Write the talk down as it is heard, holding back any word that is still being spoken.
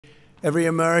Every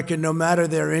American, no matter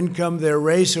their income, their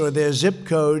race, or their zip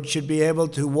code, should be able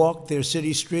to walk their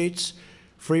city streets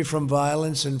free from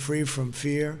violence and free from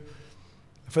fear.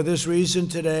 For this reason,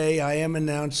 today, I am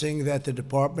announcing that the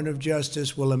Department of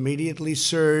Justice will immediately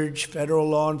surge federal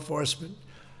law enforcement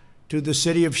to the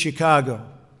city of Chicago.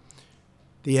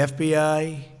 The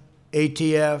FBI,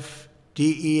 ATF,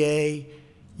 DEA,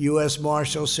 U.S.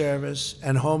 Marshal Service,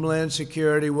 and Homeland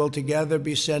Security will together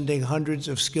be sending hundreds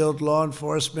of skilled law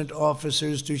enforcement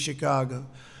officers to Chicago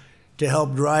to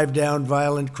help drive down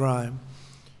violent crime.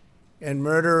 And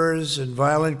murderers and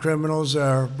violent criminals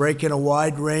are breaking a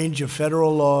wide range of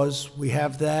federal laws. We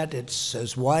have that. It's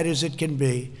as wide as it can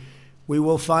be. We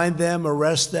will find them,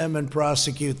 arrest them, and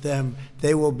prosecute them.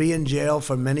 They will be in jail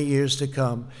for many years to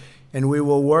come. And we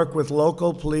will work with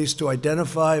local police to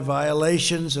identify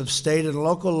violations of state and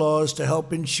local laws to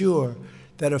help ensure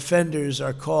that offenders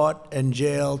are caught and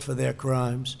jailed for their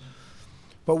crimes.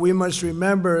 But we must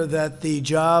remember that the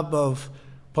job of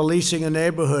policing a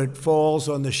neighborhood falls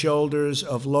on the shoulders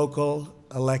of local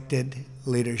elected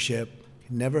leadership.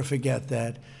 Never forget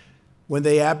that. When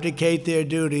they abdicate their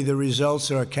duty, the results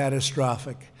are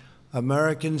catastrophic.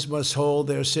 Americans must hold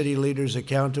their city leaders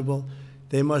accountable.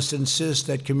 They must insist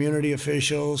that community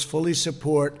officials fully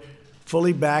support,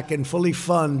 fully back, and fully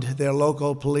fund their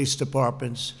local police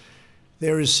departments.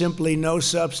 There is simply no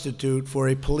substitute for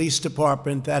a police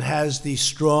department that has the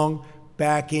strong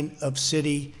backing of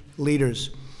city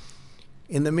leaders.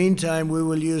 In the meantime, we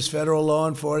will use federal law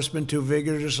enforcement to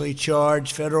vigorously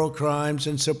charge federal crimes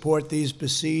and support these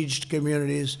besieged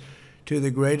communities to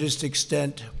the greatest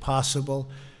extent possible.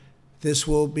 This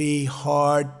will be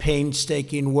hard,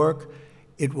 painstaking work.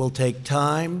 It will take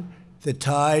time. The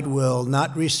tide will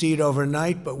not recede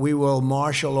overnight, but we will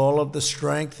marshal all of the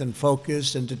strength and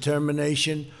focus and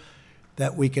determination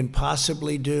that we can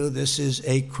possibly do. This is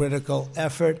a critical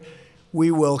effort. We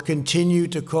will continue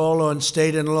to call on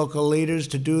state and local leaders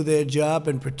to do their job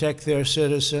and protect their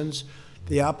citizens.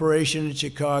 The operation in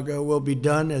Chicago will be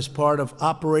done as part of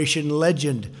Operation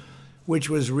Legend, which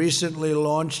was recently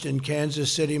launched in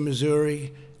Kansas City,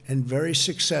 Missouri, and very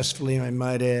successfully, I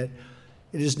might add.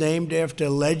 It is named after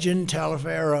Legend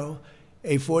Taliaferro,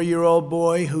 a 4-year-old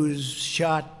boy who's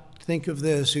shot, think of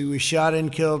this, he was shot and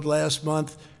killed last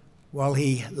month while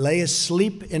he lay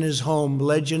asleep in his home.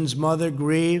 Legend's mother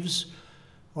grieves.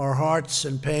 Our hearts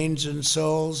and pains and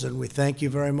souls, and we thank you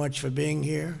very much for being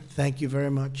here. Thank you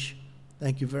very much.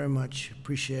 Thank you very much.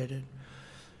 Appreciate it.